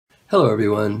Hello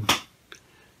everyone.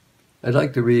 I'd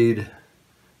like to read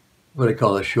what I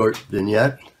call a short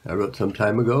vignette I wrote some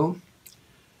time ago.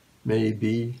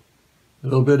 Maybe a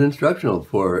little bit instructional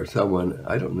for someone,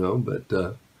 I don't know,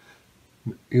 but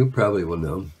you probably will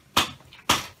know.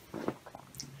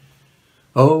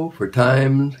 Oh, for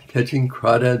times catching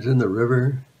crawdads in the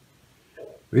river,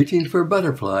 reaching for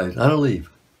butterflies on a leaf,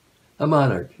 a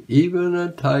monarch, even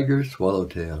a tiger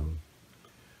swallowtail.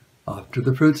 Off to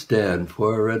the fruit stand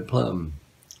for a red plum.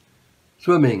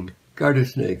 Swimming, garter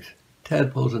snakes,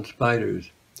 tadpoles and spiders.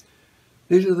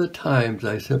 These are the times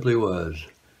I simply was.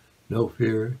 No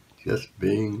fear, just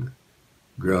being,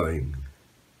 growing.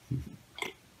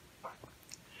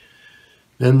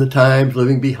 Then the times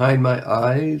living behind my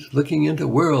eyes, looking into a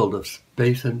world of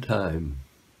space and time.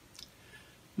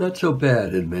 Not so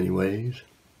bad in many ways.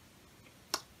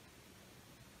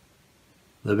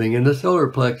 Living in the solar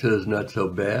plexus, not so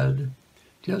bad.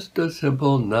 Just a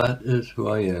simple not is who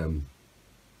I am.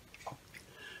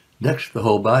 Next, the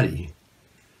whole body.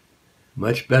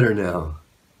 Much better now.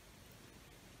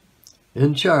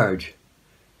 In charge.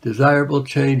 Desirable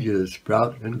changes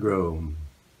sprout and grow.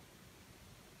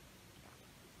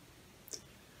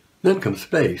 Then comes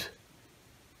space.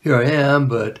 Here I am,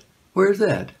 but where's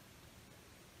that?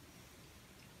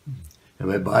 Am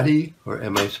I body or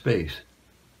am I space?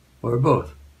 Or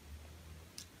both?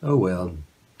 Oh well,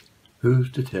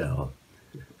 who's to tell?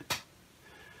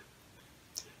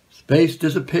 Space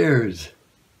disappears,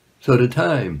 so did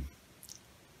time.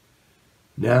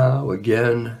 Now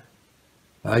again,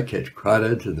 I catch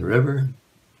crawdads in the river,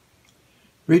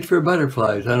 reach for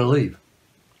butterflies on a leaf,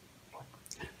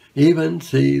 even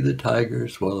see the tiger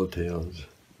swallowtails.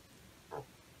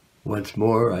 Once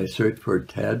more I search for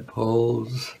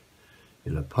tadpoles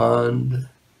in a pond.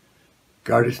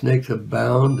 Garter snakes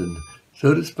abound, and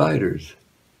so do spiders.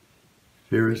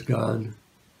 Fear is gone,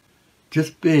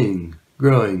 just being,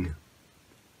 growing.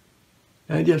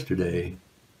 And yesterday,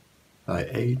 I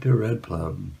ate a red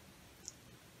plum.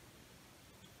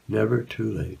 Never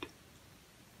too late.